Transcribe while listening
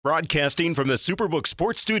Broadcasting from the Superbook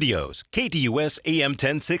Sports Studios, KDUS AM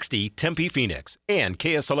 1060 Tempe, Phoenix, and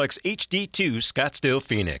KSLX HD2 Scottsdale,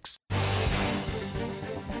 Phoenix.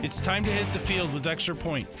 It's time to hit the field with Extra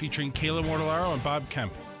Point, featuring Kayla Mortellaro and Bob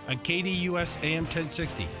Kemp on KDUS AM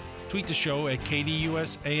 1060. Tweet the show at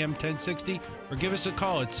KDUS AM 1060 or give us a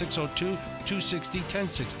call at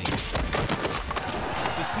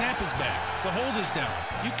 602-260-1060. The snap is back. The hold is down.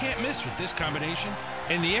 You can't miss with this combination.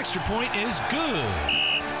 And the Extra Point is good.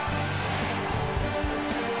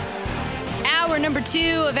 Hour number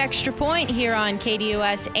 2 of Extra Point here on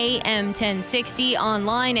KDUS AM 1060,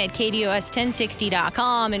 online at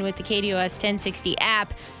KDUS1060.com and with the KDUS 1060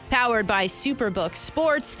 app, powered by Superbook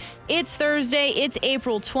Sports. It's Thursday. It's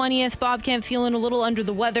April 20th. Bob Kemp feeling a little under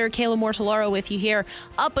the weather. Kayla Mortellaro with you here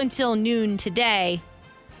up until noon today.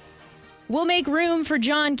 We'll make room for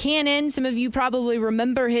John Cannon. Some of you probably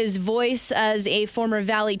remember his voice as a former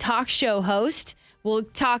Valley talk show host. We'll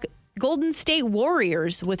talk Golden State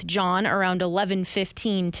Warriors with John around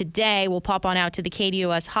 11:15 today. We'll pop on out to the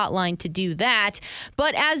KDUS hotline to do that.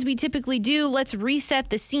 But as we typically do, let's reset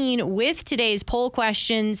the scene with today's poll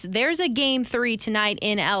questions. There's a Game 3 tonight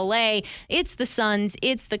in LA. It's the Suns,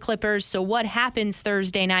 it's the Clippers. So what happens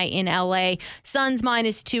Thursday night in LA? Suns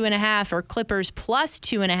 -2.5 or Clippers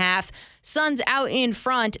 +2.5. Suns out in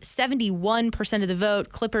front, 71% of the vote.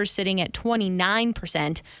 Clippers sitting at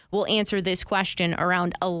 29%. We'll answer this question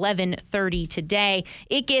around 11:30 today.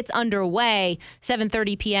 It gets underway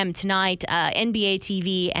 7:30 p.m. tonight, NBA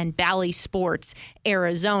TV and Bally Sports,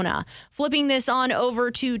 Arizona. Flipping this on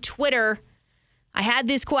over to Twitter, I had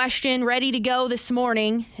this question ready to go this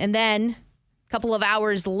morning, and then a couple of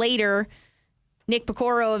hours later, Nick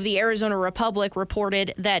Pecoro of the Arizona Republic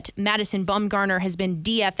reported that Madison Bumgarner has been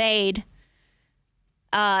DFA'd.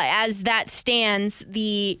 As that stands,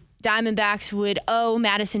 the Diamondbacks would owe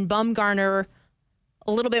Madison Bumgarner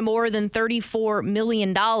a little bit more than $34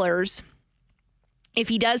 million. If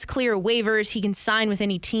he does clear waivers, he can sign with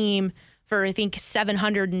any team for, I think,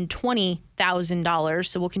 $720,000.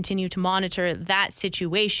 So we'll continue to monitor that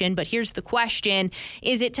situation. But here's the question.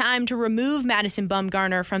 Is it time to remove Madison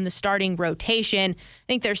Bumgarner from the starting rotation? I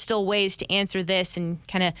think there's still ways to answer this and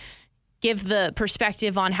kind of give the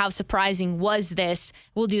perspective on how surprising was this.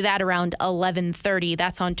 We'll do that around 11:30.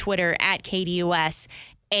 That's on Twitter at KDUS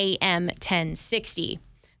AM 1060.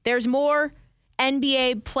 There's more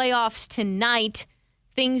NBA playoffs tonight.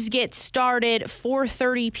 Things get started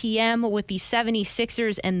 4:30 p.m. with the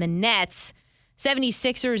 76ers and the Nets.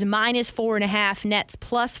 76ers -4.5, Nets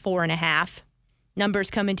 +4.5.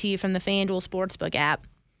 Numbers coming to you from the FanDuel Sportsbook app.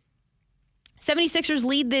 76ers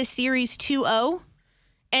lead this series 2-0.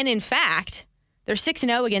 And in fact, they're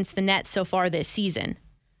 6-0 against the Nets so far this season.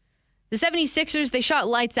 The 76ers, they shot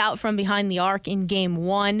lights out from behind the arc in Game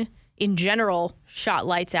 1. In general, shot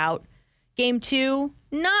lights out. Game 2,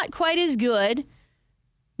 not quite as good.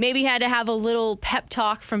 Maybe had to have a little pep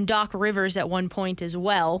talk from Doc Rivers at one point as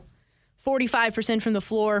well. 45% from the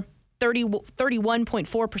floor,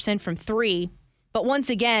 31.4% from three. But once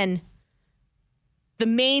again, the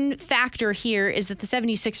main factor here is that the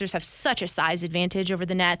 76ers have such a size advantage over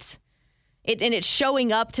the Nets. And it's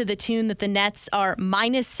showing up to the tune that the Nets are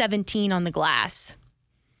 -17 on the glass.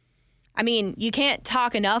 I mean, you can't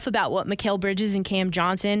talk enough about what Mikal Bridges and Cam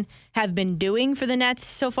Johnson have been doing for the Nets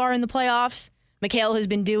so far in the playoffs. Mikal has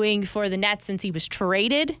been doing for the Nets since he was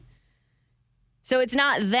traded. So it's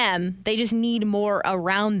not them. They just need more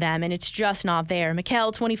around them, and it's just not there.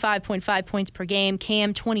 Mikal, 25.5 points per game.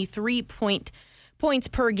 Cam, 23 points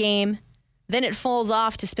per game. Then it falls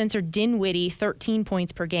off to Spencer Dinwiddie, 13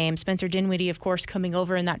 points per game. Spencer Dinwiddie, of course, coming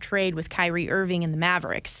over in that trade with Kyrie Irving and the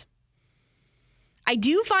Mavericks. I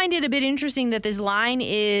do find it a bit interesting that this line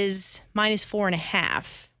is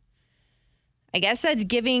 -4.5. I guess that's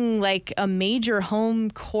giving like a major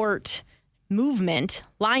home court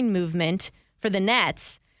line movement for the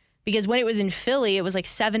Nets, because when it was in Philly, it was like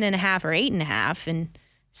 7.5 or 8.5, and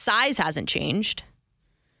size hasn't changed.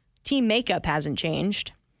 Team makeup hasn't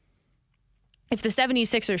changed. If the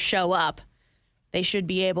 76ers show up, they should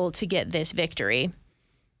be able to get this victory.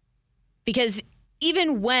 Because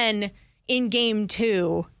even when in Game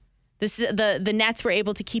 2, the Nets were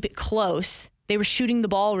able to keep it close, they were shooting the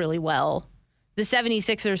ball really well. The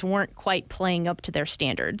 76ers weren't quite playing up to their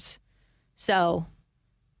standards. So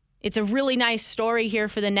it's a really nice story here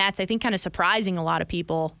for the Nets. I think kind of surprising a lot of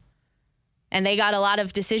people. And they got a lot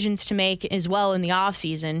of decisions to make as well in the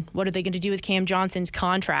offseason. What are they going to do with Cam Johnson's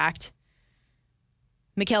contract?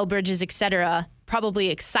 Mikal Bridges, etc. Probably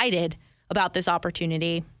excited about this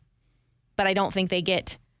opportunity. But I don't think they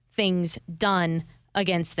get things done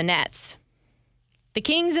against the Nets. The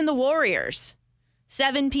Kings and the Warriors.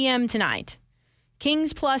 7 p.m. tonight.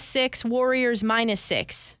 Kings +6, Warriors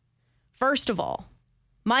 -6. First of all,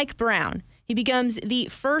 Mike Brown. He becomes the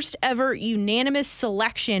first ever unanimous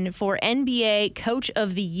selection for NBA Coach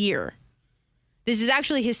of the Year. This is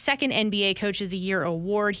actually his second NBA Coach of the Year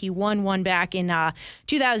award. He won one back in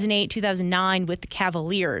 2008, 2009 with the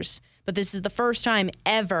Cavaliers. But this is the first time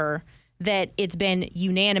ever that it's been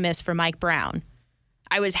unanimous for Mike Brown.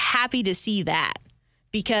 I was happy to see that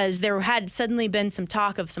because there had suddenly been some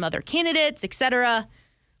talk of some other candidates, etc.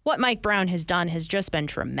 What Mike Brown has done has just been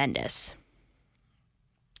tremendous.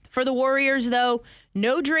 For the Warriors, though,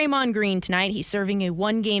 no Draymond Green tonight. He's serving a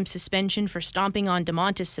 1-game suspension for stomping on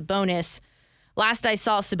Domantas Sabonis. Last I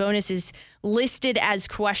saw, Sabonis is listed as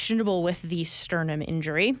questionable with the sternum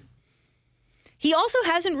injury. He also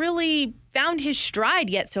hasn't really found his stride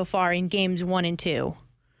yet so far in games 1 and 2.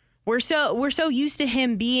 We're so used to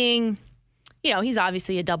him being, he's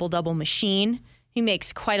obviously a double-double machine. He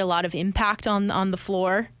makes quite a lot of impact on the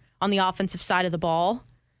floor, on the offensive side of the ball.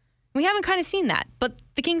 We haven't kind of seen that, but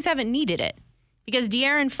the Kings haven't needed it because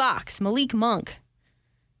De'Aaron Fox, Malik Monk,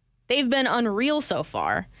 they've been unreal so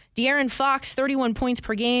far. De'Aaron Fox, 31 points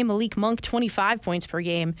per game. Malik Monk, 25 points per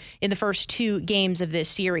game in the first 2 games of this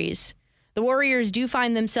series. The Warriors do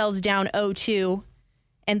find themselves down 0-2,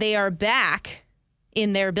 and they are back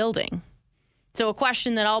in their building. So a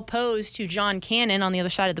question that I'll pose to John Cannon on the other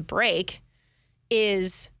side of the break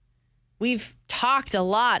is, we've talked a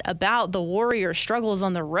lot about the Warriors' struggles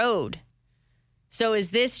on the road. So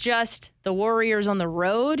is this just the Warriors on the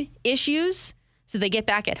road issues? So they get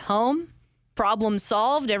back at home, problem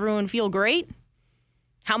solved, everyone feel great?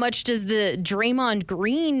 How much does the Draymond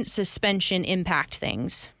Green suspension impact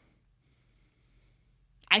things?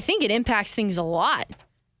 I think it impacts things a lot.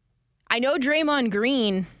 I know Draymond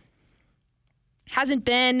Green hasn't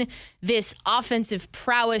been this offensive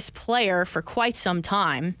prowess player for quite some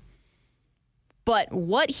time. But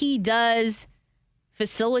what he does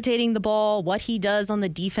facilitating the ball, what he does on the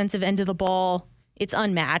defensive end of the ball, it's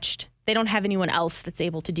unmatched. They don't have anyone else that's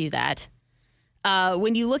able to do that.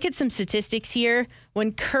 When you look at some statistics here,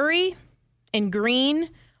 when Curry and Green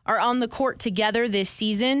are on the court together this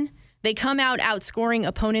season, they come out outscoring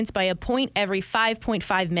opponents by a point every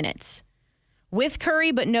 5.5 minutes. With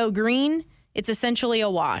Curry but no Green, it's essentially a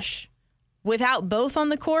wash. Without both on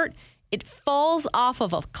the court, it falls off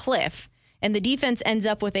of a cliff, and the defense ends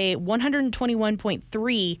up with a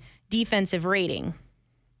 121.3 defensive rating.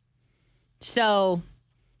 So,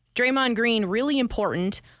 Draymond Green, really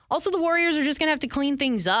important. Also, the Warriors are just going to have to clean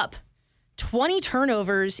things up. 20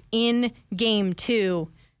 turnovers in Game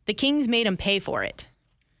 2. The Kings made them pay for it.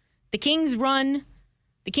 The Kings run.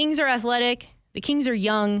 The Kings are athletic. The Kings are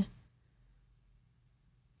young.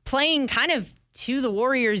 Playing kind of to the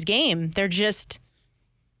Warriors' game. They're just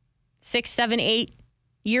 6, 7, 8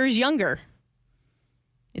 years younger.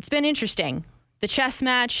 It's been interesting. The chess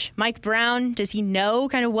match, Mike Brown, does he know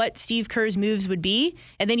kind of what Steve Kerr's moves would be?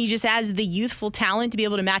 And then he just has the youthful talent to be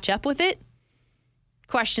able to match up with it?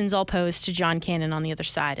 Questions I'll pose to John Cannon on the other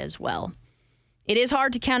side as well. It is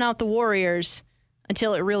hard to count out the Warriors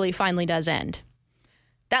until it really finally does end.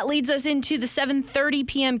 That leads us into the 7:30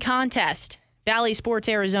 p.m. contest. Valley Sports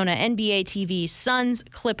Arizona, NBA TV, Suns,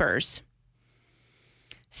 Clippers.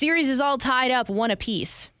 Series is all tied up 1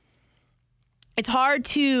 apiece. It's hard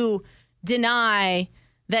to deny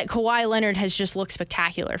that Kawhi Leonard has just looked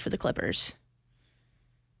spectacular for the Clippers.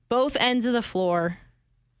 Both ends of the floor.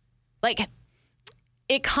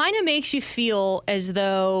 It kind of makes you feel as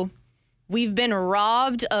though we've been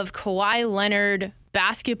robbed of Kawhi Leonard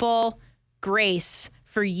basketball grace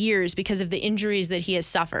for years because of the injuries that he has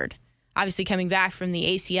suffered. Obviously coming back from the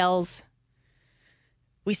ACLs.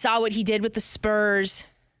 We saw what he did with the Spurs,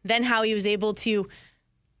 then how he was able to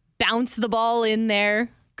bounce the ball in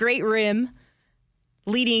there. Great rim,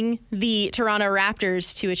 leading the Toronto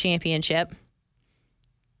Raptors to a championship.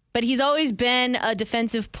 But he's always been a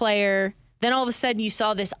defensive player. Then all of a sudden you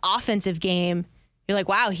saw this offensive game. You're like,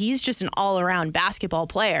 wow, he's just an all-around basketball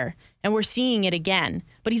player. And we're seeing it again.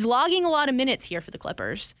 But he's logging a lot of minutes here for the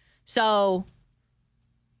Clippers. So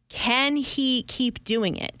can he keep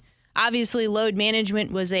doing it? Obviously, load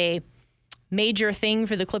management was a major thing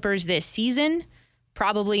for the Clippers this season,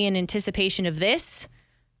 probably in anticipation of this.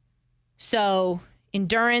 So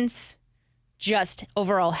endurance, just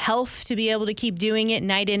overall health to be able to keep doing it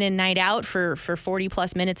night in and night out for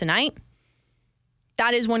 40-plus minutes a night.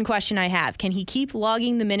 That is one question I have. Can he keep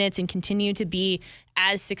logging the minutes and continue to be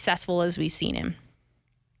as successful as we've seen him?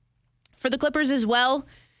 For the Clippers as well,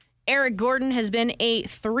 Eric Gordon has been a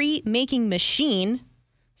three-making machine.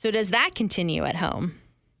 So does that continue at home?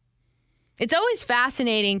 It's always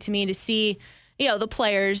fascinating to me to see, the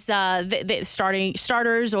players, the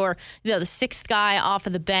starters, or the sixth guy off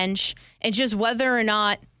of the bench, and just whether or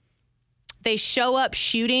not they show up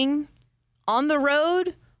shooting on the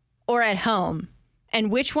road or at home,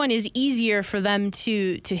 and which one is easier for them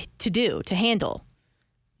to handle.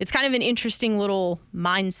 It's kind of an interesting little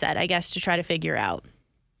mindset, I guess, to try to figure out.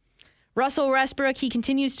 Russell Westbrook, he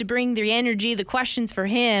continues to bring the energy. The questions for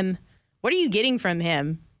him, what are you getting from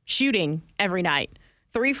him shooting every night?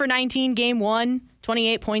 3 for 19 game 1,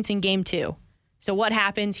 28 points in game 2. So what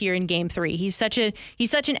happens here in game 3? He's such an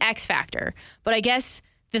X factor. But I guess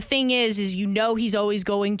the thing is he's always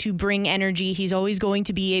going to bring energy. He's always going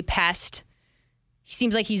to be a pest. He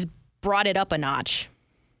seems like he's brought it up a notch.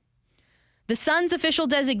 The Suns' official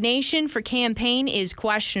designation for campaign is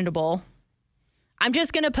questionable. I'm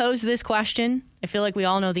just going to pose this question. I feel like we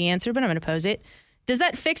all know the answer, but I'm going to pose it. Does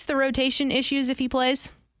that fix the rotation issues if he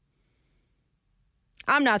plays?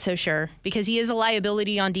 I'm not so sure, because he is a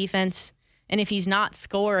liability on defense, and if he's not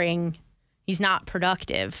scoring, he's not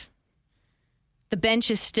productive. The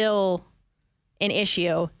bench is still an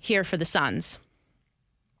issue here for the Suns.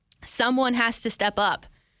 Someone has to step up.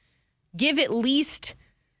 Give at least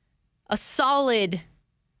a solid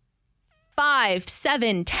 5,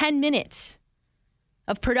 7, 10 minutes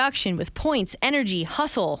of production with points, energy,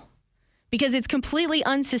 hustle, because it's completely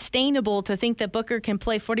unsustainable to think that Booker can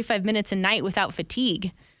play 45 minutes a night without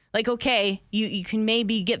fatigue. Like, okay, you can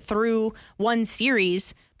maybe get through one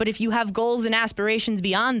series, but if you have goals and aspirations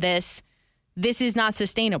beyond this, this is not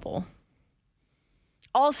sustainable.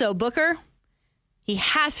 Also, Booker, he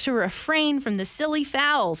has to refrain from the silly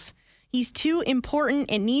fouls. He's too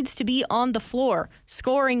important and needs to be on the floor,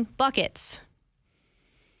 scoring buckets.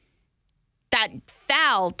 That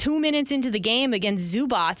foul 2 minutes into the game against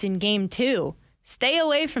Zubats in game 2. Stay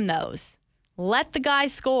away from those. Let the guy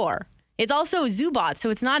score. It's also Zubats, so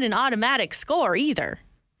it's not an automatic score either.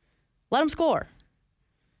 Let him score.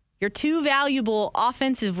 You're too valuable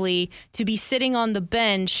offensively to be sitting on the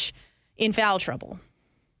bench in foul trouble.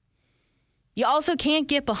 You also can't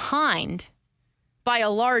get behind by a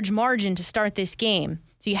large margin to start this game.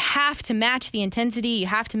 So you have to match the intensity. You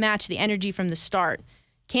have to match the energy from the start.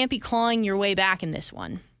 Can't be clawing your way back in this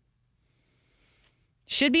one.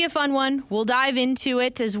 Should be a fun one. We'll dive into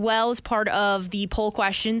it as well as part of the poll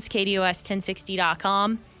questions,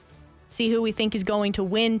 KDUS1060.com. See who we think is going to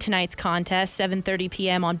win tonight's contest, 7:30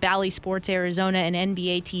 p.m. on Bally Sports Arizona and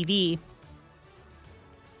NBA TV.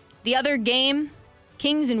 The other game,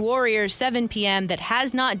 Kings and Warriors, 7 p.m., that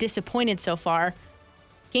has not disappointed so far.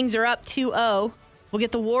 Kings are up 2-0. We'll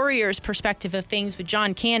get the Warriors' perspective of things with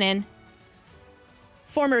John Cannon,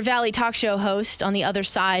 former Valley Talk Show host, on the other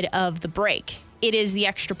side of the break. It is The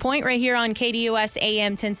Extra Point right here on KDUS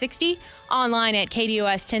AM 1060, online at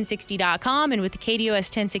KDUS1060.com, and with the KDUS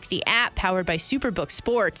 1060 app powered by Superbook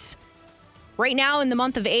Sports. Right now in the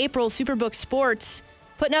month of April, Superbook Sports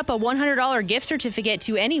putting up a $100 gift certificate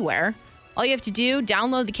to anywhere. All you have to do,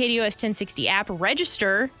 download the KDUS 1060 app,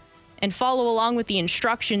 register, and follow along with the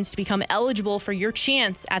instructions to become eligible for your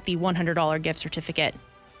chance at the $100 gift certificate.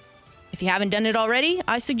 If you haven't done it already,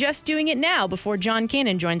 I suggest doing it now before John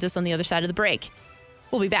Cannon joins us on the other side of the break.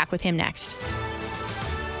 We'll be back with him next.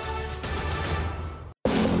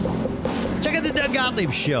 Check out the Doug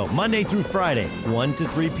Gottlieb Show, Monday through Friday, 1 to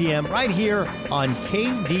 3 p.m., right here on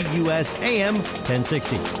KDUS AM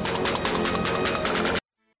 1060.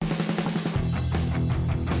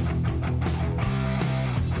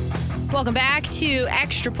 Welcome back to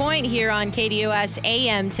Extra Point here on KDUS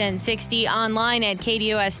AM 1060, online at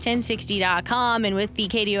KDUS1060.com, and with the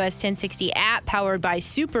KDUS 1060 app powered by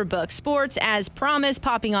Superbook Sports. As promised,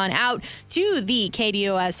 popping on out to the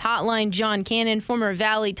KDUS hotline, John Cannon, former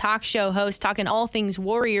Valley Talk Show host, talking all things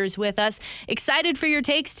Warriors with us. Excited for your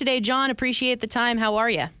takes today, John. Appreciate the time. How are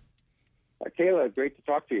you? Kayla, great to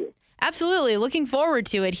talk to you. Absolutely. Looking forward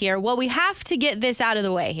to it here. Well, we have to get this out of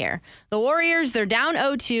the way here. The Warriors, they're down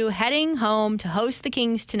 0-2, heading home to host the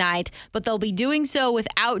Kings tonight, but they'll be doing so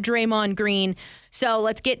without Draymond Green. So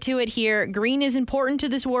let's get to it here. Green is important to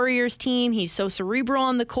this Warriors team. He's so cerebral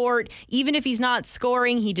on the court. Even if he's not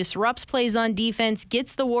scoring, he disrupts plays on defense,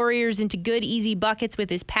 gets the Warriors into good, easy buckets with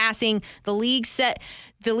his passing. The league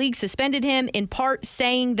suspended him, in part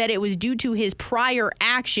saying that it was due to his prior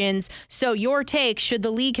actions. So your take, should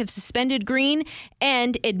the league have suspended Green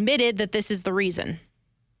and admitted that this is the reason?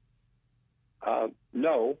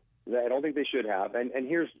 No, I don't think they should have. And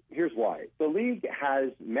here's why. The league has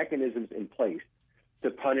mechanisms in place to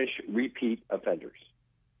punish repeat offenders,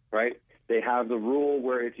 right? They have the rule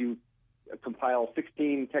where if you compile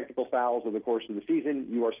 16 technical fouls over the course of the season,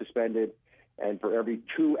 you are suspended. And for every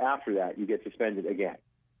 2 after that, you get suspended again.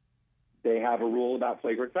 they have a rule about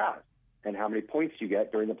flagrant fouls and how many points you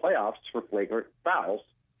get during the playoffs for flagrant fouls,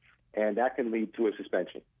 and that can lead to a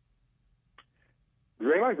suspension.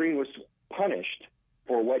 Draymond Green was punished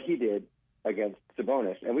for what he did against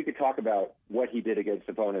Sabonis, and we could talk about what he did against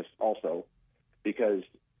Sabonis also, because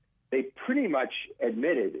they pretty much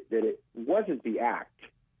admitted that it wasn't the act,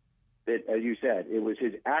 that, as you said, it was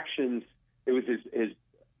his actions, it was his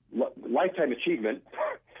lifetime achievement,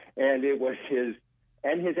 and it was his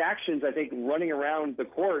actions, I think, running around the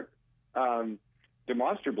court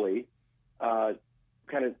demonstrably,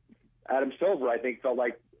 kind of Adam Silver, I think, felt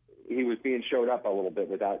like he was being showed up a little bit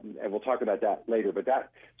with that, and we'll talk about that later.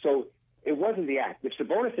 So it wasn't the act. If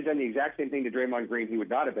Sabonis had done the exact same thing to Draymond Green, he would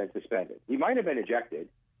not have been suspended. He might have been ejected,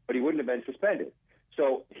 but he wouldn't have been suspended.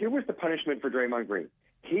 So here was the punishment for Draymond Green.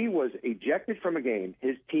 He was ejected from a game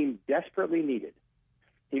his team desperately needed.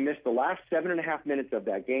 He missed the last 7.5 minutes of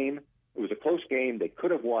that game. It was a close game. They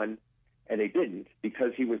could have won, and they didn't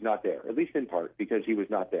because he was not there, at least in part because he was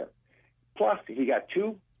not there. Plus, he got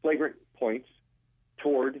 2 flagrant points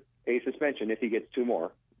toward a suspension. If he gets 2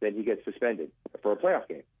 more, then he gets suspended for a playoff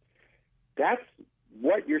game. That's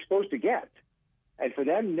what you're supposed to get. And for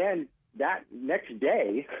them then that next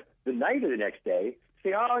day, the night of the next day,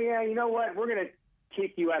 say, oh, yeah, you know what, we're going to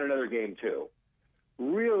kick you out another game too.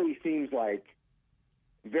 Really seems like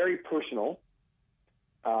very personal,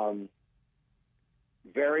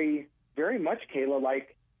 very, very much, Kayla,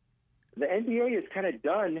 like the NBA is kind of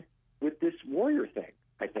done with this Warrior thing,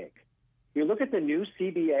 I think. You look at the new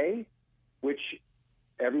CBA, which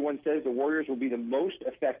everyone says the Warriors will be the most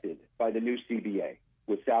affected by the new CBA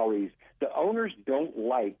with salaries. The owners don't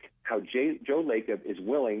like how Joe Lacob is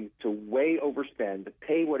willing to way overspend,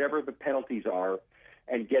 pay whatever the penalties are,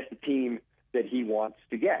 and get the team that he wants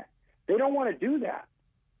to get. They don't want to do that.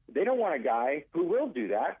 They don't want a guy who will do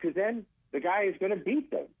that because then the guy is going to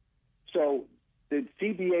beat them. So the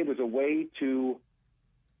CBA was a way to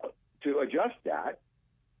adjust that.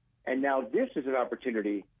 And now this is an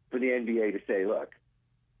opportunity for the NBA to say, look,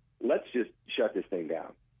 let's just shut this thing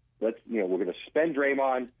down. We're going to suspend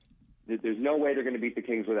Draymond. There's no way they're going to beat the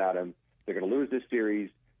Kings without him. They're going to lose this series.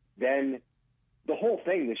 Then the whole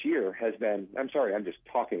thing this year has been, I'm sorry, I'm just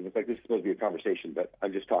talking. It's like this is supposed to be a conversation, but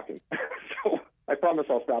I'm just talking. So I promise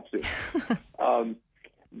I'll stop soon.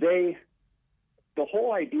 The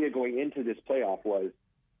whole idea going into this playoff was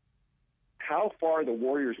how far the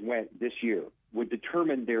Warriors went this year would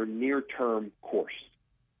determine their near-term course,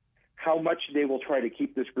 how much they will try to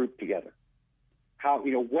keep this group together. How,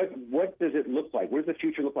 what does it look like? What does the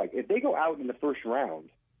future look like? If they go out in the first round,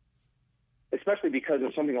 especially because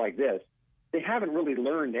of something like this, they haven't really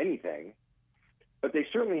learned anything, but they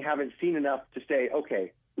certainly haven't seen enough to say,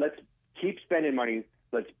 okay, let's keep spending money.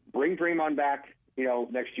 Let's bring Draymond back,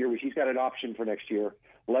 next year, which he's got an option for next year.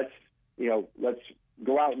 Let's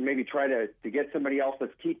go out and maybe try to get somebody else.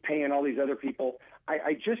 Let's keep paying all these other people.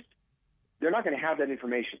 They're not going to have that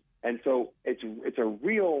information. And so it's a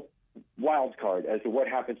real wild card as to what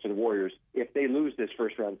happens to the Warriors if they lose this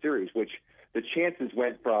first round series, which the chances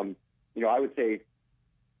went from, I would say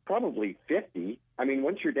probably 50. I mean,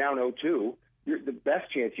 once you're down 0-2, the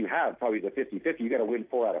best chance you have probably the 50-50. You got to win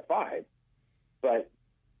 4 out of 5. But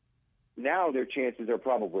now their chances are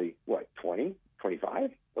probably 20,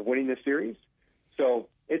 25 of winning this series. So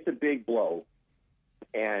it's a big blow.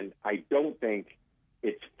 And I don't think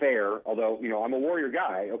it's fair, although, I'm a Warrior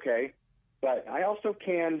guy, okay? But I also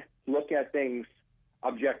can look at things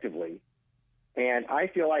objectively. And I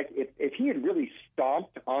feel like if he had really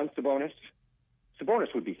stomped on Sabonis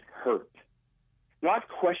would be hurt. Not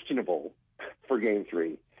questionable for Game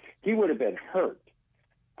 3. He would have been hurt.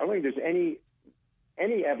 I don't think there's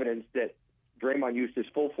any evidence that Draymond used his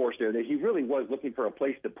full force there, that he really was looking for a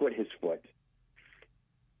place to put his foot.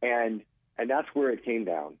 And that's where it came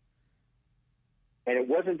down. And it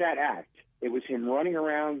wasn't that act. It was him running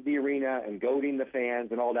around the arena and goading the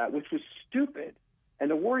fans and all that, which was stupid. And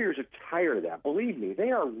the Warriors are tired of that. Believe me,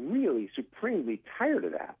 they are really supremely tired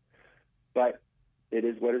of that. But it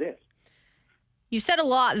is what it is. You said a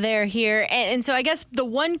lot there here. And so I guess the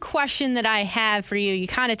one question that I have for you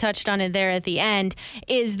kind of touched on it there at the end,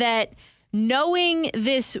 is that knowing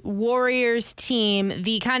this Warriors team,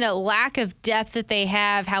 the kind of lack of depth that they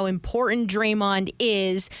have, how important Draymond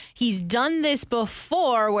is, he's done this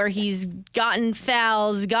before where he's gotten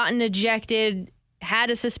fouls, gotten ejected, had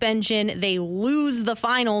a suspension. They lose the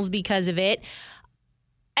finals because of it.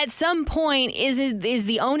 At some point, is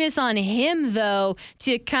the onus on him, though,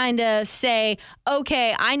 to kind of say,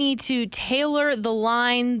 okay, I need to tailor the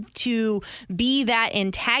line to be that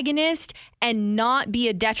antagonist and not be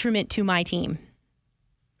a detriment to my team?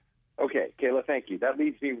 Okay, Kayla, thank you. That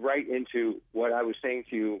leads me right into what I was saying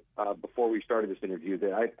to you before we started this interview,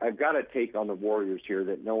 that I've got a take on the Warriors here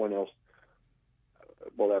that no one else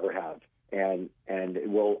will ever have. And it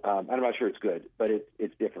will, I'm not sure it's good, but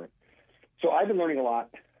it's different. So I've been learning a lot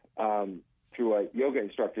through a yoga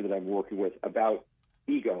instructor that I'm working with about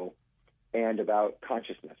ego and about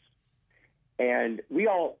consciousness. And we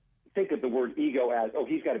all think of the word ego as, oh,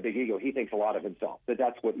 he's got a big ego. He thinks a lot of himself.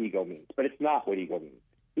 That's what ego means. But it's not what ego means.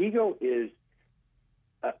 Ego is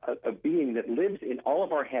a being that lives in all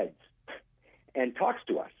of our heads and talks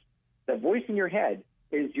to us. That voice in your head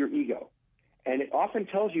is your ego. And it often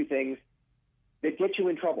tells you things that get you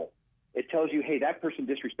in trouble. It tells you, hey, that person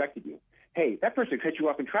disrespected you. Hey, that person cut you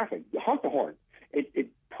off in traffic. Honk the horn. It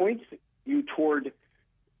points you toward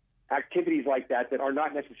activities like that are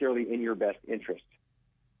not necessarily in your best interest.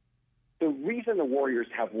 The reason the Warriors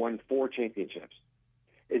have won 4 championships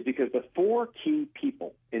is because the 4 key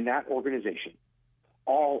people in that organization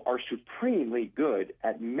all are supremely good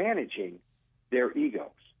at managing their egos.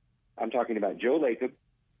 I'm talking about Joe Lacob,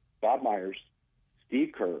 Bob Myers,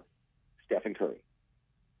 Steve Kerr, Stephen Curry.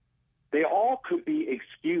 They all could be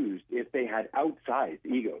excused if they had outsized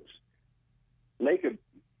egos. Lacob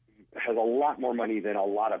has a lot more money than a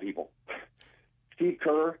lot of people. Steve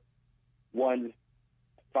Kerr won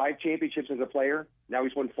 5 championships as a player. Now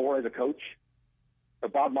he's won 4 as a coach.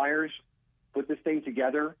 But Bob Myers put this thing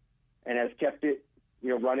together and has kept it,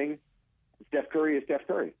 running. Steph Curry is Steph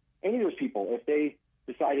Curry. Any of those people, if they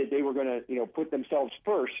decided they were going to, put themselves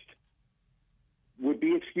first, would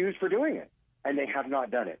be excused for doing it. And they have not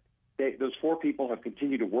done it. Those 4 people have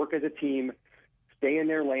continued to work as a team, stay in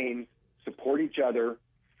their lanes, support each other.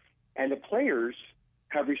 And the players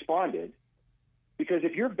have responded, because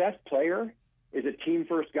if your best player is a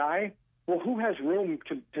team-first guy, well, who has room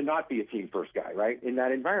to not be a team-first guy, right, in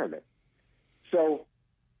that environment? So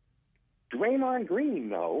Draymond Green,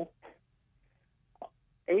 though,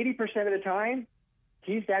 80% of the time,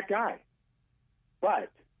 he's that guy. But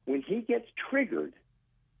when he gets triggered,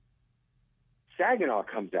 Saginaw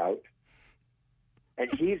comes out, and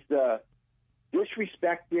he's the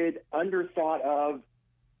disrespected, underthought of,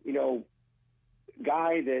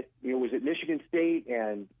 guy that was at Michigan State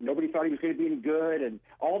and nobody thought he was going to be any good, and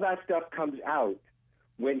all that stuff comes out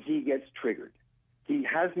when he gets triggered. He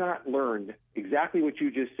has not learned exactly what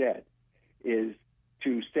you just said, is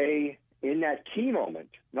to say in that key moment,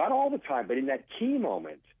 not all the time, but in that key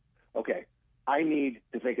moment, okay, I need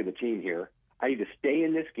to think of the team here. I need to stay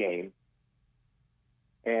in this game,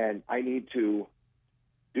 and I need to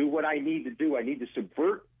do what I need to do. I need to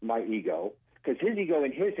subvert my ego, because his ego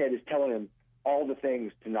in his head is telling him all the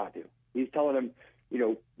things to not do. He's telling him,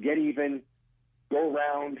 get even, go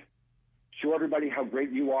around, show everybody how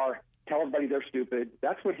great you are, tell everybody they're stupid.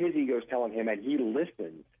 That's what his ego is telling him, and he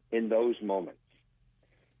listens in those moments.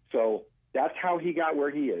 So that's how he got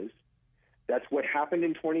where he is. That's what happened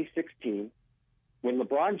in 2016 when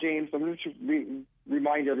LeBron James, I'm going to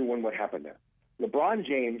remind everyone what happened there. LeBron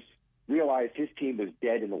James realized his team was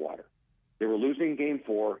dead in the water. They were losing Game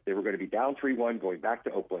 4. They were going to be down 3-1 going back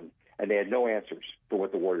to Oakland, and they had no answers for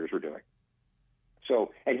what the Warriors were doing.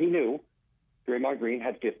 So, and he knew Draymond Green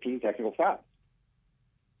had 15 technical fouls.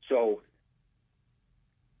 So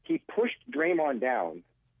he pushed Draymond down.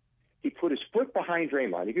 He put his foot behind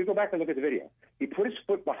Draymond. You can go back and look at the video. He put his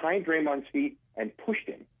foot behind Draymond's feet and pushed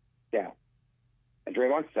him down. And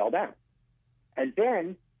Draymond fell down. And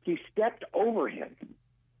then he stepped over him.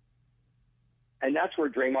 And that's where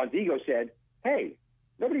Draymond's ego said, hey,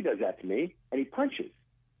 nobody does that to me. And he punches.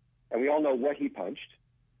 And we all know what he punched.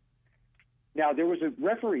 Now, there was a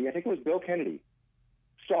referee, I think it was Bill Kennedy,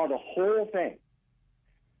 saw the whole thing.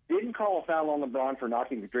 Didn't call a foul on LeBron for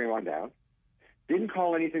knocking Draymond down. Didn't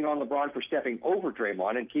call anything on LeBron for stepping over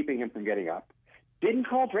Draymond and keeping him from getting up. Didn't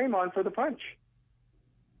call Draymond for the punch.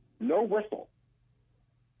 No whistle.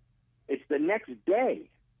 It's the next day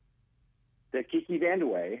that Kiki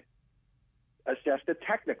Vandeweghe assessed a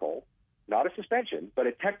technical, not a suspension, but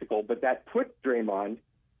a technical, but that put Draymond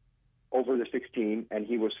over the 16, and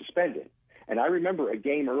he was suspended. And I remember a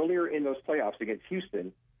game earlier in those playoffs against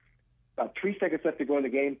Houston, about 3 seconds left to go in the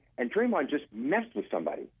game, and Draymond just messed with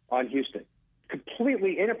somebody on Houston,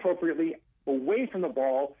 completely inappropriately, away from the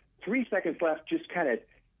ball, 3 seconds left, just kind of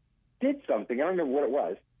did something. I don't remember what it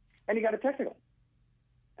was, and he got a technical.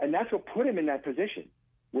 And that's what put him in that position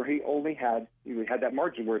where he had that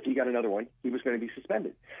margin where if he got another one, he was going to be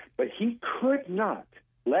suspended. But he could not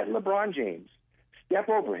let LeBron James step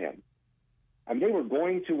over him. I mean, they were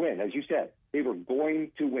going to win, as you said. They were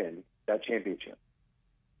going to win that championship.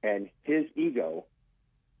 And his ego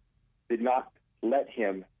did not let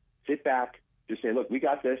him sit back, just say, look, we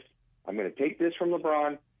got this. I'm going to take this from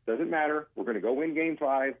LeBron. Doesn't matter. We're going to go win Game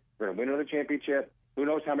 5. We're going to win another championship. Who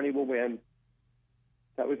knows how many we'll win?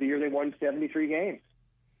 That was the year they won 73 games.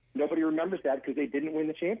 Nobody remembers that because they didn't win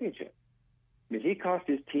the championship. I mean, he cost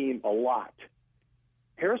his team a lot.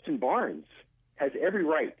 Harrison Barnes has every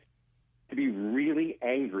right to be really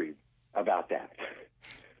angry about that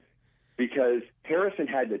because Harrison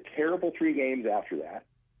had the terrible 3 games after that.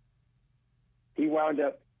 He wound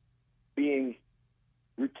up being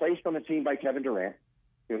replaced on the team by Kevin Durant.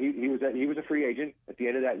 You know, he was a free agent at the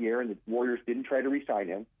end of that year, and the Warriors didn't try to re-sign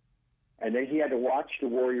him. And then he had to watch the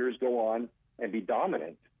Warriors go on and be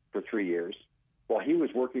dominant for 3 years while he was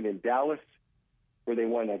working in Dallas, where they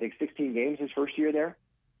won, I think, 16 games his first year there.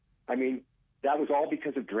 I mean, that was all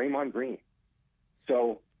because of Draymond Green.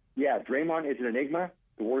 So, yeah, Draymond is an enigma.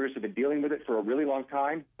 The Warriors have been dealing with it for a really long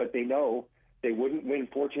time, but they know they wouldn't win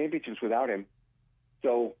 4 championships without him.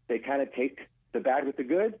 So they kind of take the bad with the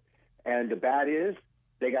good, and the bad is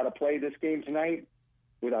they got to play this game tonight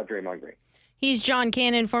without Draymond Green. He's John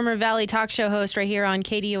Cannon, former Valley talk show host right here on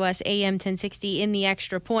KDUS AM 1060 in the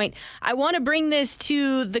Extra Point. I want to bring this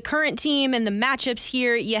to the current team and the matchups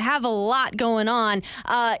here. You have a lot going on.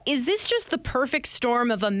 Is this just the perfect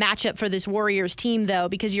storm of a matchup for this Warriors team, though?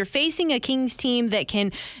 Because you're facing a Kings team that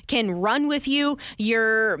can run with you.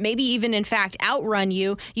 You're maybe even, in fact, outrun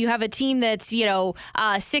you. You have a team that's,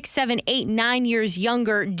 6, 7, 8, 9 years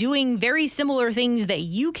younger, doing very similar things that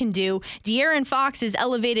you can do. De'Aaron Fox has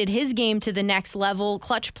elevated his game to the next level,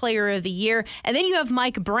 clutch player of the year. And then you have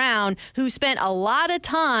Mike Brown, who spent a lot of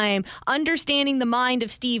time understanding the mind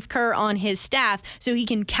of Steve Kerr on his staff so he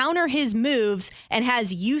can counter his moves and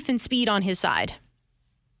has youth and speed on his side.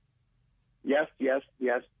 Yes,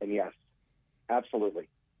 and yes. Absolutely.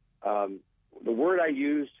 The word I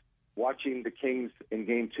used watching the Kings in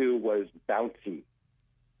Game 2 was bouncy.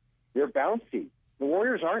 They're bouncy. The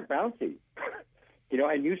Warriors aren't bouncy.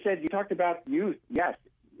 And you talked about youth. Yes.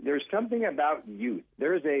 There's something about youth.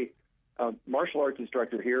 There's a martial arts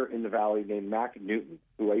instructor here in the Valley named Mac Newton,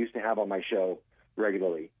 who I used to have on my show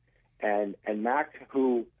regularly. And Mac,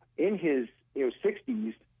 who in his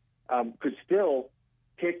 60s could still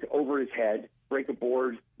kick over his head, break a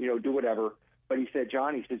board, do whatever. But he said,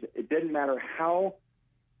 John, it didn't matter how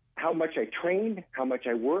much I trained, how much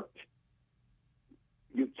I worked,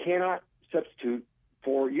 you cannot substitute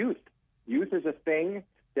for youth. Youth is a thing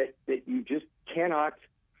that you just cannot.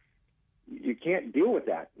 You can't deal with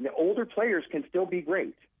that. The older players can still be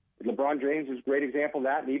great. LeBron James is a great example of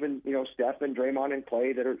that, and even Steph and Draymond and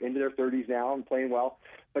Clay that are into their 30s now and playing well,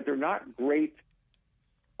 but they're not great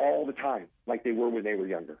all the time like they were when they were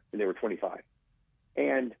younger, when they were 25.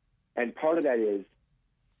 And part of that is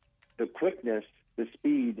the quickness, the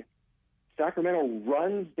speed. Sacramento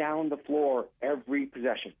runs down the floor every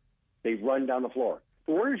possession. They run down the floor.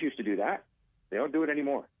 The Warriors used to do that. They don't do it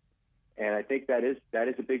anymore. And I think that is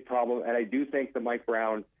a big problem. And I do think the Mike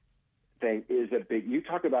Brown thing is a big. You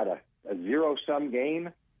talk about a zero-sum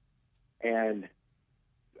game, and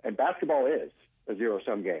basketball is a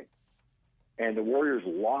zero-sum game. And the Warriors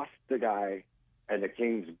lost the guy, and the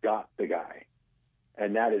Kings got the guy.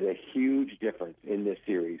 And that is a huge difference in this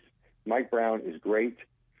series. Mike Brown is great.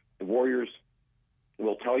 The Warriors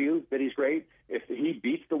will tell you that he's great. If he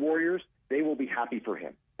beats the Warriors, they will be happy for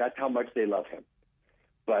him. That's how much they love him.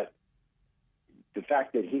 But the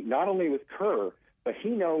fact that he, not only with Kerr, but he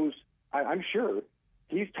knows, I'm sure,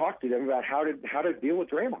 he's talked to them about how to deal with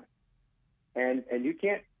Draymond. And you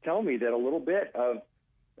can't tell me that a little bit of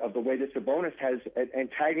the way that Sabonis has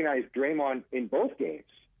antagonized Draymond in both games,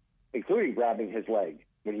 including grabbing his leg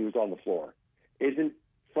when he was on the floor, isn't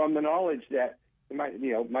from the knowledge that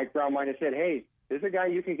Mike Brown might have said, hey, there's a guy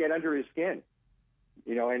you can get under his skin,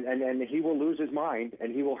 and he will lose his mind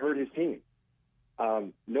and he will hurt his team.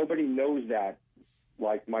 Nobody knows that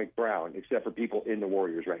like Mike Brown, except for people in the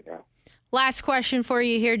Warriors right now. Last question for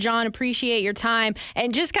you here, John. Appreciate your time.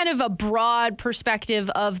 And just kind of a broad perspective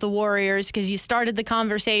of the Warriors, because you started the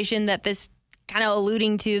conversation that this kind of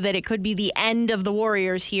alluding to that it could be the end of the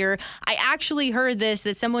Warriors here. I actually heard that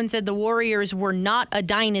someone said the Warriors were not a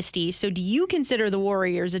dynasty. So do you consider the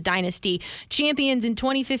Warriors a dynasty? Champions in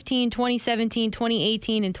 2015, 2017,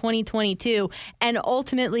 2018, and 2022. And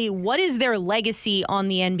ultimately, what is their legacy on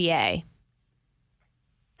the NBA?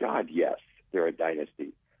 God, yes, they're a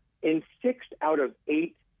dynasty. In 6 out of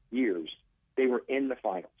 8 years, they were in the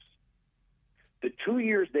finals. The 2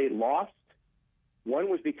 years they lost, one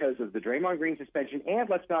was because of the Draymond Green suspension, and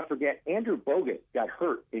let's not forget, Andrew Bogut got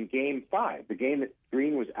hurt in Game 5, the game that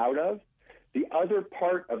Green was out of. The other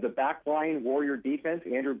part of the backline Warrior defense,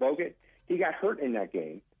 Andrew Bogut, he got hurt in that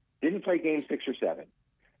game, didn't play Game 6 or 7.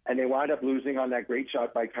 And they wound up losing on that great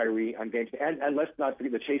shot by Kyrie on game 6. And let's not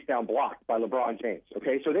forget the chase down block by LeBron James.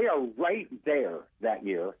 Okay, so they are right there that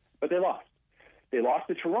year, but they lost. They lost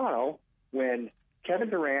to Toronto when Kevin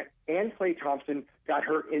Durant and Klay Thompson got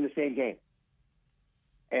hurt in the same game.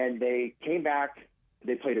 And they came back.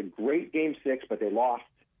 They played a great game 6, but they lost.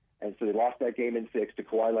 And so they lost that game in 6 to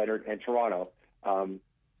Kawhi Leonard and Toronto.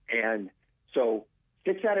 And so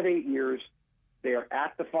 6 out of 8 years, they are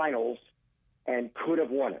at the finals and could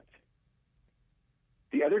have won it.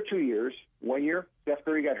 The other 2 years, 1 year, Steph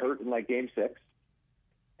Curry got hurt in like game 6.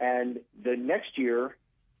 And the next year,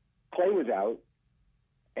 Klay was out,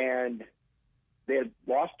 and they had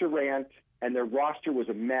lost Durant, and their roster was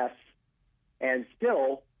a mess. And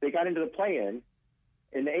still, they got into the play-in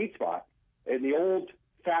in the 8th spot. In the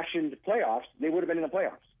old-fashioned playoffs, they would have been in the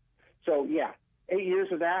playoffs. So, yeah, 8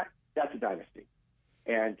 years of that, that's a dynasty.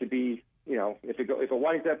 And to be, if it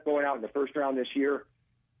winds up going out in the first round this year,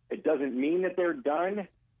 it doesn't mean that they're done,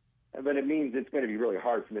 but it means it's going to be really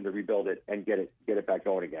hard for them to rebuild it and get it back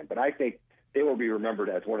going again. But I think they will be remembered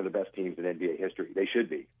as one of the best teams in NBA history. They should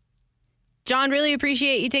be. John, really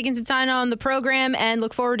appreciate you taking some time on the program and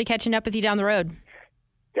look forward to catching up with you down the road.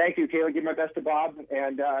 Thank you, Kayla. Give my best to Bob,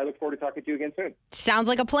 and I look forward to talking to you again soon. Sounds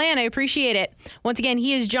like a plan. I appreciate it. Once again,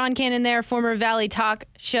 he is John Cannon there, former Valley Talk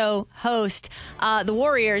Show host. The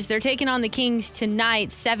Warriors, they're taking on the Kings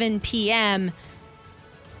tonight, 7 p.m.,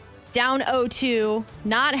 down 0-2,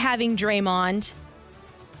 not having Draymond.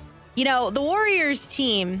 The Warriors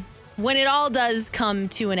team, when it all does come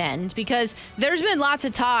to an end, because there's been lots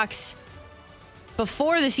of talks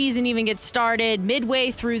before the season even gets started,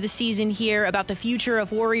 midway through the season here, about the future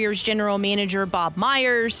of Warriors general manager Bob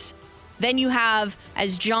Myers. Then you have,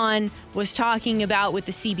 as John was talking about with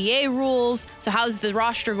the CBA rules, so how's the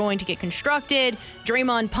roster going to get constructed?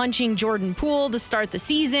 Draymond punching Jordan Poole to start the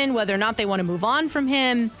season, whether or not they want to move on from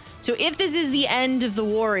him. So if this is the end of the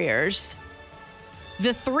Warriors,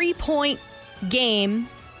 the 3-point game,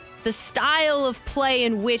 the style of play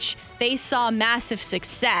in which they saw massive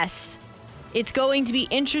success, it's going to be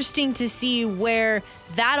interesting to see where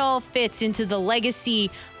that all fits into the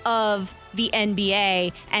legacy of the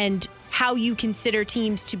NBA and how you consider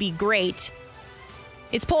teams to be great.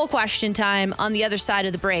 It's poll question time on the other side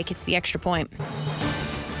of the break. It's the Extra Point.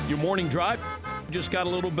 Your morning drive just got a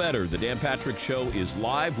little better. The Dan Patrick Show is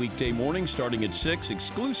live weekday morning starting at 6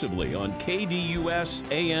 exclusively on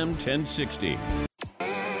KDUS AM 1060.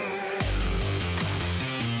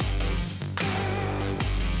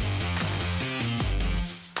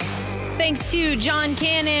 Thanks to John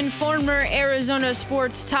Cannon, former Arizona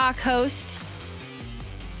sports talk host.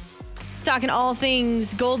 Talking all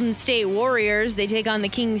things Golden State Warriors. They take on the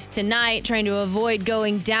Kings tonight, trying to avoid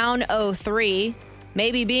going down 0-3.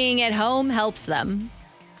 Maybe being at home helps them,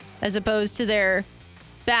 as opposed to their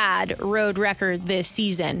bad road record this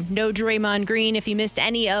season. No Draymond Green. If you missed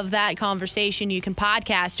any of that conversation, you can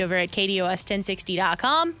podcast over at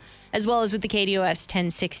KDOS1060.com, as well as with the KDOS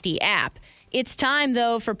 1060 app. It's time,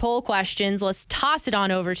 though, for poll questions. Let's toss it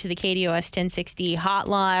on over to the KDOS 1060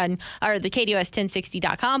 hotline, or the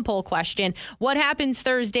KDOS1060.com poll question. What happens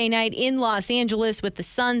Thursday night in Los Angeles with the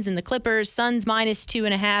Suns and the Clippers? Suns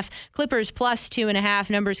 -2.5, Clippers +2.5.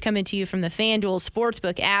 Numbers coming to you from the FanDuel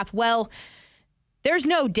Sportsbook app. Well, there's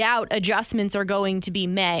no doubt adjustments are going to be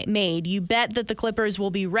made. You bet that the Clippers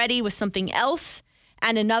will be ready with something else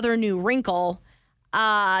and another new wrinkle.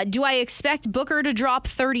 Do I expect Booker to drop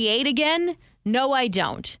 38 again? No, I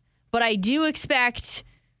don't. But I do expect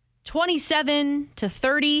 27 to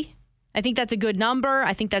 30. I think that's a good number.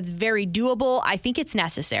 I think that's very doable. I think it's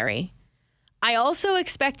necessary. I also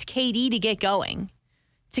expect KD to get going.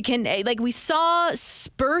 We saw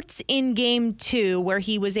spurts in game 2 where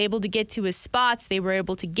he was able to get to his spots. They were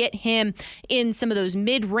able to get him in some of those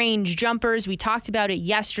mid-range jumpers. We talked about it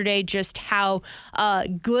yesterday, just how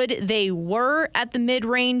good they were at the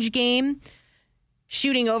mid-range game,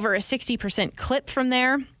 shooting over a 60% clip from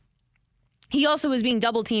there. He also was being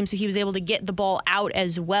double-teamed, so he was able to get the ball out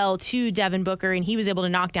as well to Devin Booker, and he was able to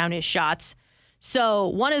knock down his shots. So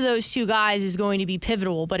one of those two guys is going to be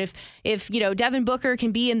pivotal. But if Devin Booker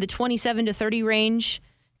can be in the 27 to 30 range,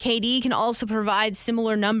 KD can also provide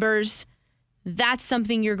similar numbers. That's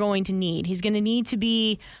something you're going to need. He's going to need to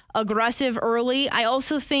be aggressive early. I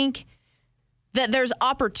also think that there's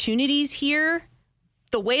opportunities here.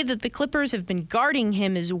 The way that the Clippers have been guarding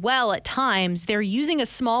him as well at times, they're using a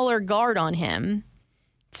smaller guard on him.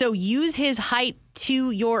 So use his height to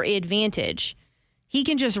your advantage. He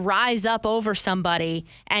can just rise up over somebody,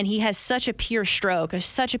 and he has such a pure stroke,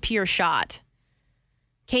 such a pure shot.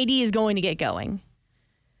 KD is going to get going.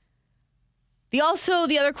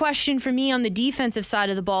 The other question for me on the defensive side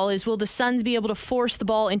of the ball is, will the Suns be able to force the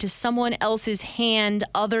ball into someone else's hand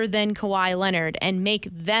other than Kawhi Leonard and make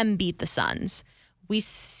them beat the Suns? We've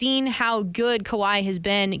seen how good Kawhi has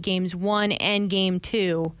been games 1 and game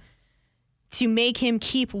 2 to make him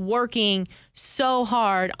keep working so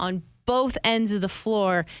hard on both ends of the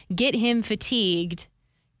floor, get him fatigued.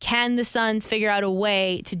 Can the Suns figure out a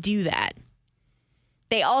way to do that?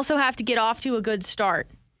 They also have to get off to a good start.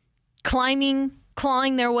 Clawing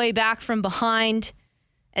their way back from behind,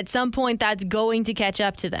 at some point that's going to catch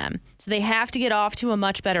up to them. So they have to get off to a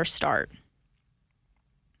much better start.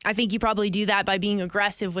 I think you probably do that by being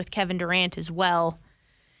aggressive with Kevin Durant as well.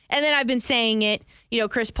 And then I've been saying it,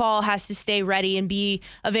 Chris Paul has to stay ready and be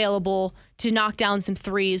available to knock down some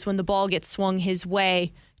threes when the ball gets swung his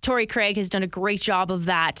way. Torrey Craig has done a great job of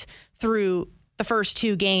that through the first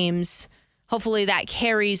 2 games. Hopefully that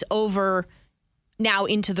carries over now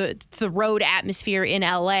into the road atmosphere in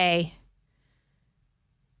LA.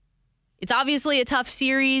 It's obviously a tough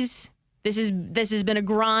series. This has been a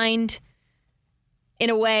grind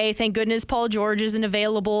in a way. Thank goodness Paul George isn't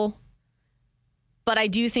available. But I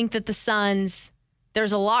do think that the Suns,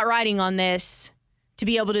 there's a lot riding on this to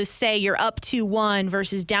be able to say you're up 2-1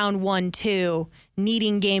 versus down 1-2,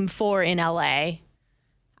 needing game 4 in LA.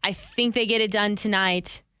 I think they get it done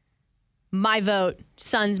tonight. My vote,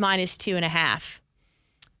 Suns minus 2.5.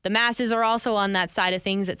 The masses are also on that side of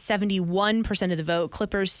things at 71% of the vote.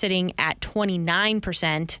 Clippers sitting at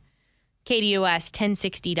 29%.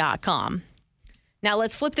 KDUS1060.com. Now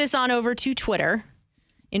let's flip this on over to Twitter.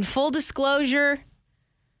 In full disclosure,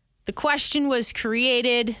 the question was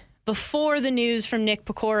created before the news from Nick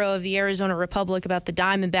Pecoro of the Arizona Republic about the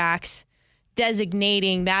Diamondbacks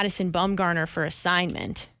designating Madison Bumgarner for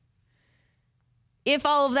assignment. If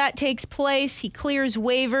all of that takes place, he clears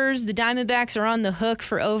waivers. The Diamondbacks are on the hook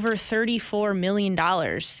for over $34 million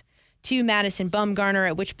to Madison Bumgarner,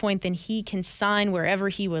 at which point then he can sign wherever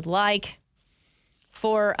he would like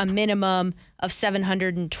for a minimum of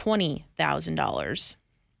 $720,000.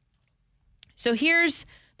 So here's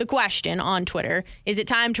the question on Twitter. Is it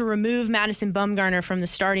time to remove Madison Bumgarner from the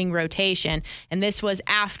starting rotation? And this was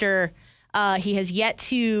after he has yet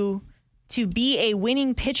to be a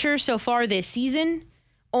winning pitcher so far this season,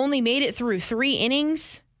 only made it through 3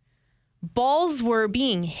 innings. Balls were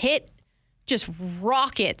being hit, just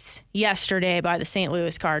rockets yesterday by the St.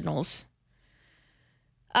 Louis Cardinals.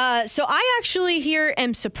 So I actually here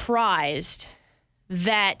am surprised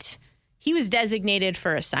that he was designated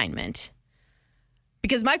for assignment.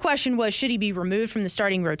 Because my question was, should he be removed from the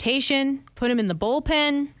starting rotation, put him in the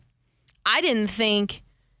bullpen? I didn't think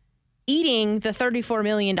eating the $34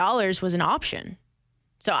 million was an option.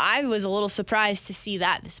 So I was a little surprised to see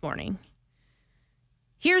that this morning.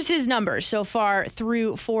 Here's his numbers so far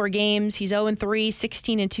through 4 games. He's 0-3,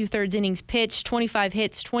 16 2/3 innings pitched, 25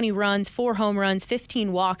 hits, 20 runs, 4 home runs,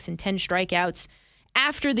 15 walks, and 10 strikeouts.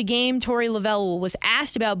 After the game, Torey Lovell was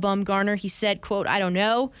asked about Bumgarner. He said, quote, I don't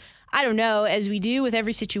know. As we do with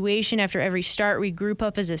every situation after every start, we group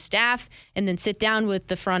up as a staff and then sit down with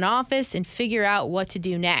the front office and figure out what to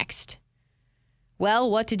do next.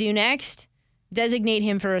 Well, what to do next? Designate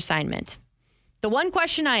him for assignment. The one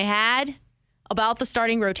question I had about the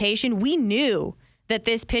starting rotation, we knew that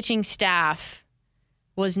this pitching staff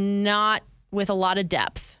was not with a lot of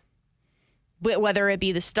depth. Whether it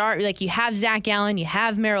be the start, like you have Zach Gallen, you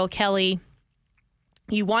have Merrill Kelly.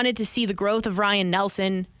 You wanted to see the growth of Ryan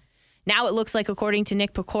Nelson. Now it looks like, according to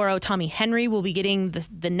Nick Pecoro, Tommy Henry will be getting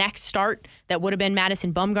the next start that would have been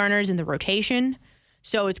Madison Bumgarner's in the rotation.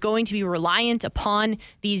 So it's going to be reliant upon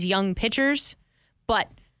these young pitchers. But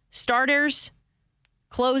starters,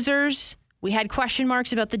 closers, we had question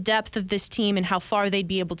marks about the depth of this team and how far they'd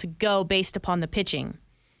be able to go based upon the pitching.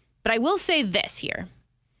 But I will say this here.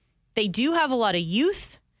 They do have a lot of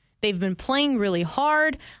youth. They've been playing really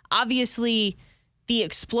hard. Obviously, the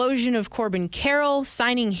explosion of Corbin Carroll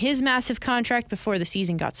signing his massive contract before the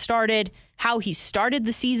season got started, how he started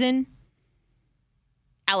the season.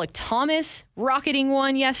 Alec Thomas rocketing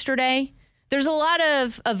one yesterday. There's a lot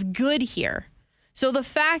of good here. So the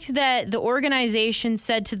fact that the organization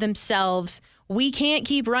said to themselves, we can't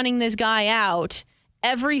keep running this guy out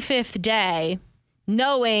every 5th day,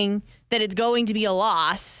 knowing that it's going to be a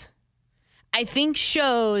loss, I think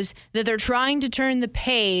shows that they're trying to turn the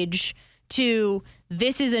page to,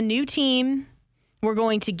 this is a new team. We're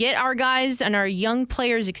going to get our guys and our young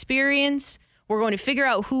players experience. We're going to figure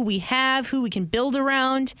out who we have, who we can build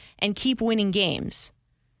around, and keep winning games.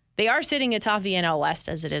 They are sitting atop the NL West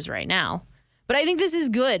as it is right now. But I think this is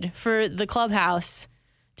good for the clubhouse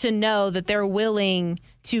to know that they're willing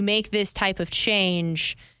to make this type of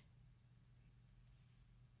change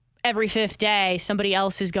every fifth day, somebody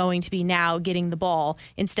else is going to be now getting the ball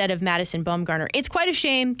instead of Madison Bumgarner. It's quite a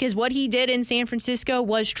shame because what he did in San Francisco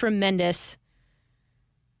was tremendous.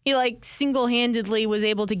 He single-handedly was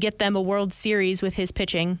able to get them a World Series with his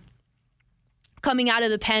pitching. Coming out of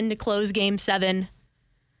the pen to close Game 7.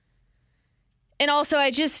 And also,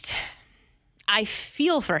 I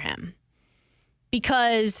feel for him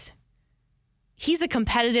because he's a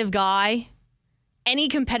competitive guy. Any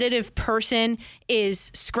competitive person is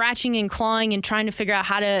scratching and clawing and trying to figure out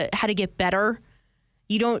how to get better.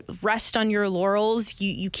 You don't rest on your laurels.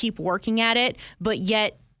 You keep working at it, but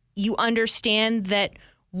yet you understand that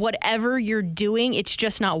whatever you're doing, it's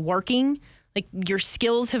just not working. Your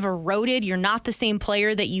skills have eroded. You're not the same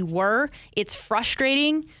player that you were. It's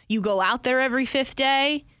frustrating. You go out there every fifth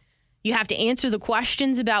day. You have to answer the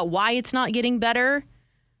questions about why it's not getting better.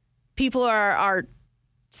 People are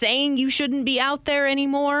saying you shouldn't be out there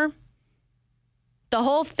anymore. The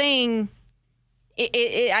whole thing,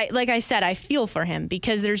 like I said, I feel for him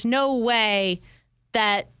because there's no way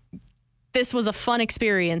that this was a fun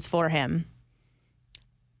experience for him.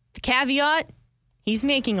 The caveat, he's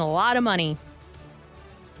making a lot of money.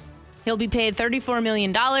 He'll be paid $34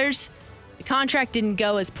 million. The contract didn't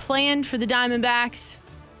go as planned for the Diamondbacks.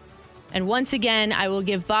 And once again, I will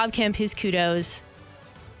give Bob Kemp his kudos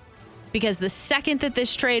because the second that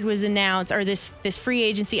this trade was announced, or this free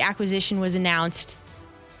agency acquisition was announced,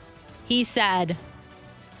 he said,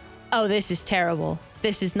 oh, this is terrible.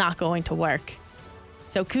 This is not going to work.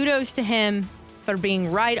 So kudos to him for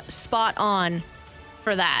being right spot on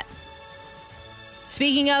for that.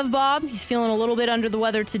 Speaking of Bob, he's feeling a little bit under the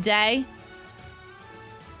weather today.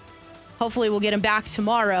 Hopefully we'll get him back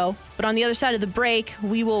tomorrow. But on the other side of the break,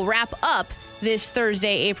 we will wrap up this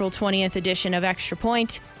Thursday, April 20th edition of Extra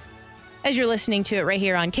Point as you're listening to it right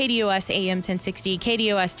here on KDUS AM 1060,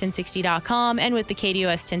 KDUS1060.com, and with the KDUS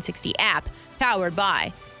 1060 app, powered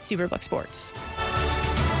by Superbook Sports.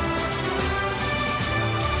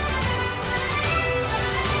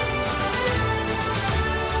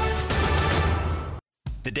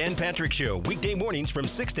 The Dan Patrick Show, weekday mornings from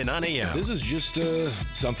 6 to 9 a.m. This is just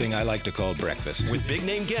something I like to call breakfast. With big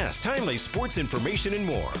name guests, timely sports information, and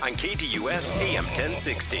more on KDUS AM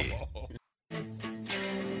 1060.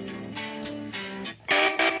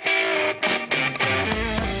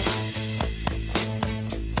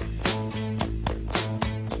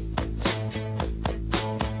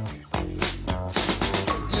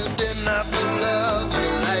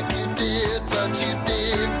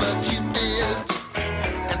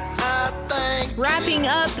 Wrapping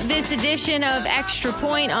up this edition of Extra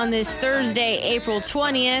Point on this Thursday, April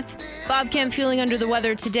 20th. Bob Kemp feeling under the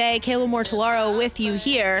weather today. Kayla Mortellaro with you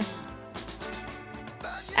here.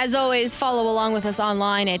 As always, follow along with us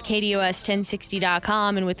online at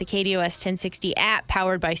KDUS1060.com and with the KDUS 1060 app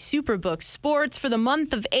powered by Superbook Sports. For the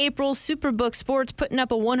month of April, Superbook Sports putting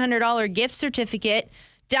up a $100 gift certificate.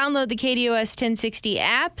 Download the KDUS 1060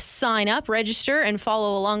 app, sign up, register, and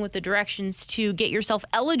follow along with the directions to get yourself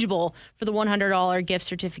eligible for the $100 gift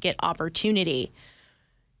certificate opportunity.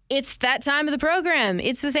 It's that time of the program.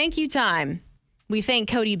 It's the thank you time. We thank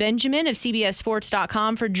Cody Benjamin of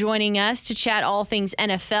CBSSports.com for joining us to chat all things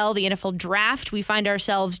NFL, the NFL draft. We find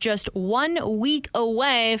ourselves just 1 week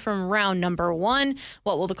away from round number 1.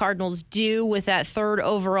 What will the Cardinals do with that third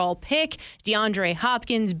overall pick? DeAndre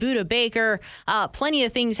Hopkins, Budda Baker, plenty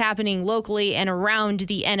of things happening locally and around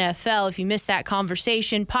the NFL. If you missed that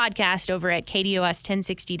conversation, podcast over at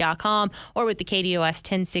KDUS1060.com or with the KDUS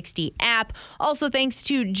 1060 app. Also, thanks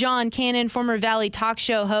to John Cannon, former Valley talk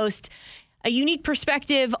show host. A unique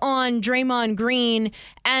perspective on Draymond Green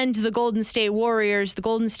and the Golden State Warriors. The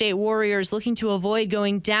Golden State Warriors looking to avoid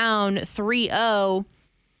going down 3-0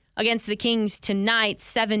 against the Kings tonight.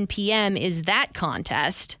 7 p.m. is that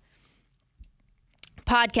contest.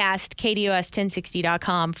 Podcast,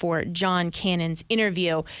 KDUS1060.com for John Cannon's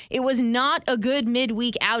interview. It was not a good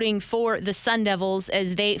midweek outing for the Sun Devils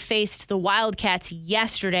as they faced the Wildcats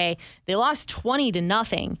yesterday. They lost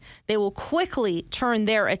 20-0. They will quickly turn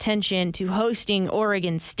their attention to hosting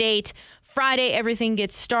Oregon State. Friday, everything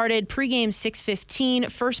gets started. Pregame 6:15,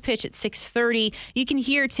 first pitch at 6:30. You can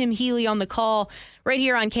hear Tim Healy on the call right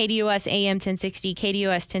here on KDUS AM 1060,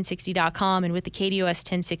 KDUS1060.com, and with the KDUS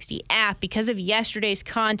 1060 app. Because of yesterday's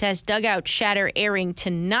contest, Dugout Chatter airing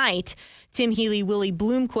tonight, Tim Healy, Willie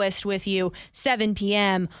Bloomquist with you, 7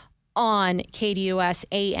 p.m. on KDUS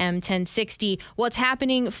AM 1060. What's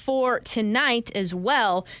happening for tonight as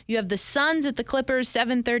well? You have the Suns at the Clippers,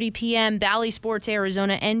 7:30 p.m., Bally Sports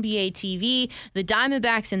Arizona, NBA TV. The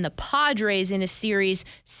Diamondbacks and the Padres in a series,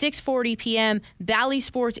 6:40 p.m., Bally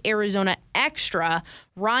Sports Arizona Extra.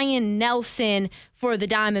 Ryan Nelson for the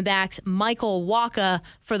Diamondbacks, Michael Wacha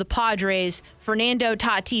for the Padres. Fernando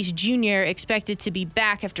Tatis Jr. expected to be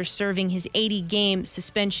back after serving his 80-game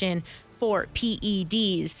suspension for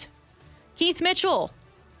PEDs. Keith Mitchell,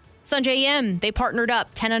 Sanjay M., they partnered up,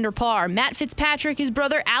 10 under par. Matt Fitzpatrick, his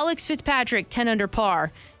brother Alex Fitzpatrick, 10 under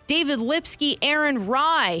par. David Lipsky, Aaron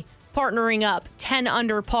Rye, partnering up, 10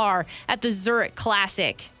 under par at the Zurich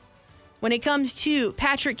Classic. When it comes to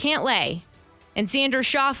Patrick Cantlay and Xander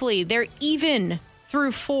Schauffele, they're even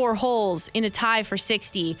through 4 holes in a tie for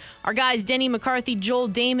 60. Our guys Denny McCarthy, Joel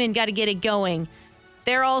Damon got to get it going.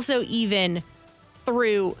 They're also even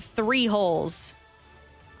through 3 holes.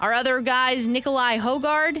 Our other guys, Nikolai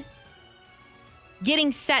Hogard,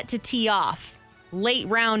 getting set to tee off. Late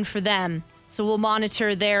round for them. So we'll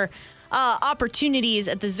monitor their opportunities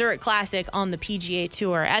at the Zurich Classic on the PGA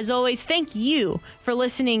Tour. As always, thank you for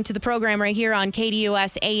listening to the program right here on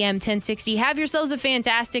KDUS AM 1060. Have yourselves a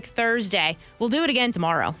fantastic Thursday. We'll do it again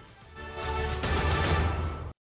tomorrow.